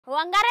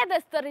Wangare the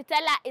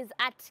storyteller is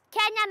at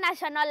Kenya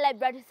National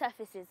Library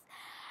Services.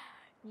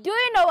 Do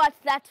you know what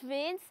that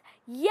means?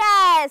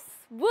 Yes,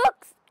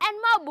 books and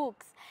more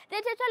books. The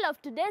title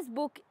of today's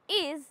book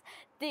is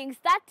Things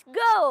That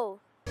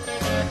Go.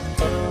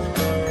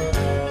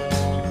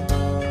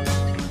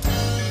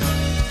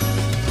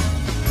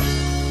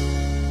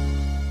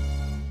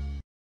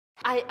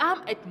 I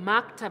am at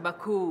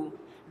Maktabaku,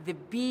 the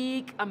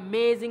big,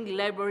 amazing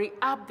library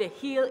up the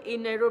hill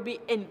in Nairobi,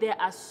 and there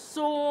are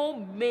so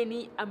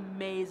many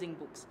amazing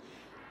books.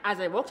 As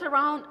I walked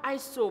around, I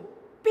saw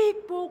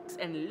big books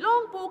and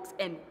long books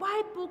and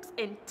wide books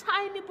and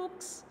tiny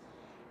books,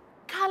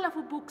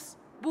 colorful books,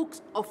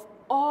 books of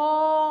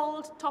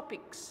all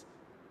topics.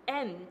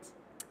 And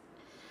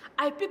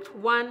I picked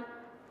one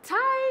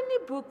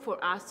tiny book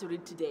for us to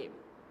read today.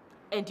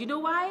 And you know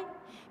why?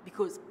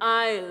 Because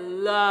I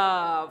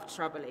love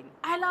traveling.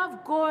 I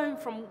love going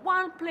from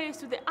one place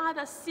to the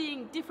other,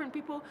 seeing different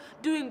people,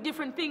 doing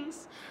different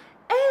things.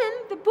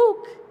 And the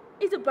book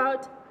is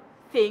about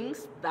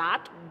things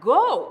that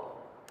go.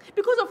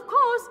 Because of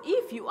course,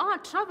 if you are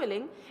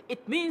traveling,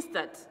 it means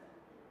that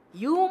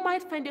you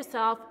might find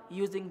yourself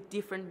using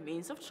different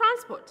means of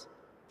transport.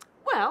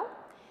 Well,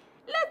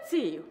 let's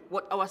see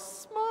what our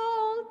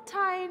small,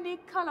 tiny,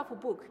 colorful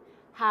book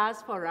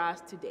has for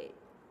us today.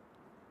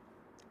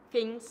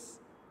 Things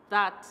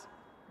that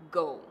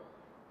go.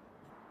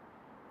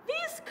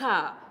 This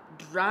car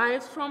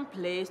drives from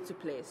place to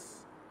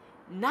place.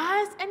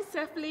 Nice and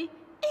safely,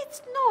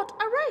 it's not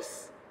a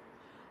race.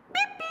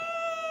 Beep,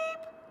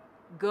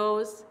 beep,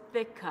 goes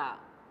the car.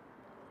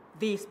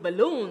 These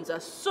balloons are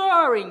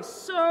soaring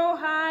so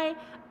high,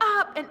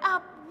 up and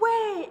up,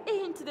 way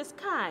into the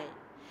sky.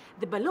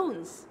 The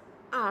balloons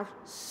are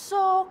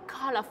so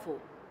colorful.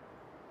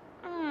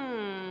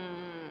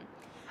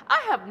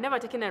 I have never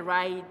taken a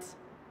ride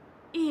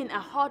in a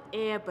hot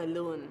air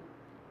balloon.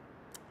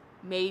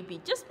 Maybe,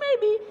 just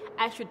maybe,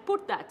 I should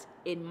put that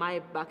in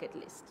my bucket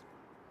list.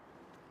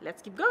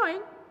 Let's keep going.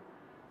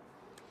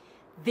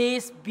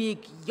 This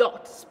big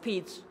yacht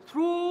speeds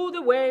through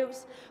the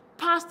waves,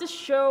 past the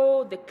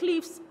shore, the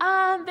cliffs,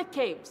 and the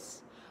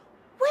caves,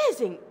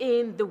 whizzing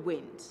in the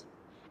wind.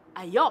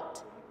 A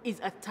yacht is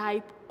a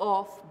type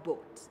of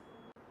boat.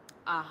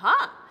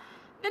 Aha!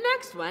 The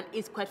next one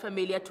is quite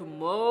familiar to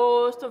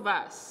most of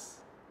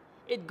us.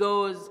 It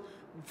goes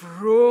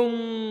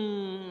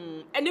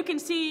vroom, and you can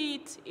see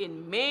it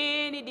in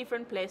many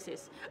different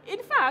places. In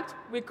fact,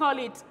 we call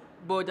it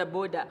boda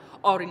boda,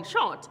 or in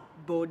short,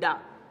 boda.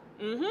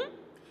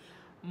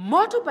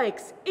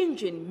 Motorbike's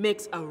engine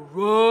makes a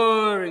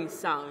roaring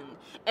sound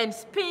and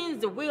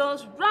spins the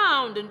wheels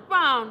round and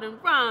round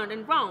and round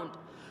and round,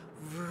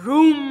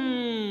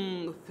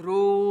 vroom,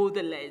 through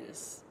the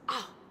lanes.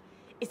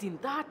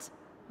 Isn't that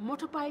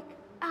motorbike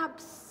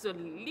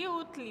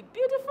absolutely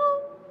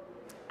beautiful?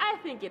 I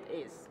think it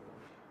is.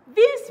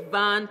 This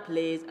van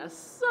plays a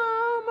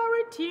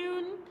summery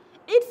tune.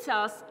 It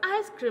sells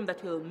ice cream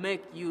that will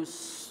make you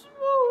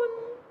swoon.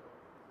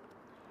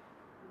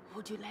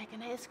 Would you like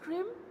an ice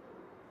cream?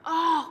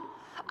 Oh,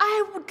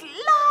 I would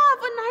love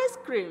an ice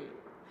cream.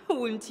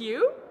 Wouldn't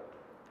you?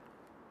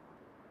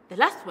 The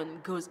last one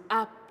goes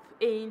up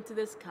into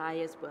the sky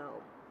as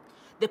well.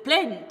 The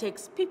plane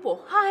takes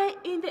people high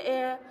in the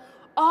air,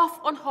 off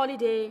on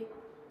holiday.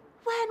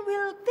 When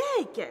will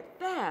they get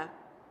there?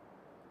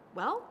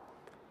 Well,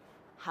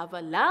 have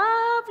a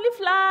lovely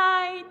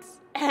flight,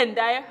 and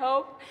I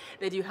hope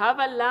that you have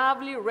a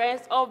lovely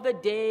rest of the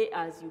day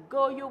as you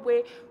go your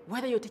way,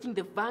 whether you're taking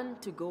the van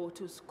to go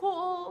to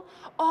school,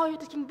 or you're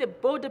taking the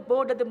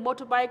boda, the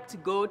motorbike to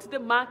go to the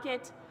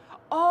market,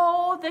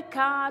 or the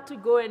car to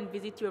go and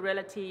visit your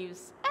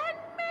relatives, and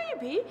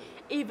maybe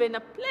even a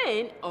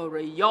plane or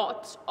a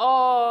yacht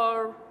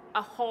or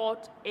a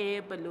hot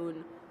air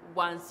balloon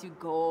once you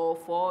go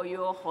for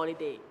your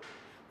holiday.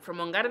 From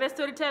Wangare the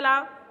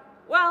storyteller,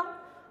 well,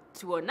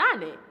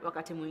 tuonane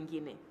wakati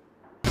mwingine.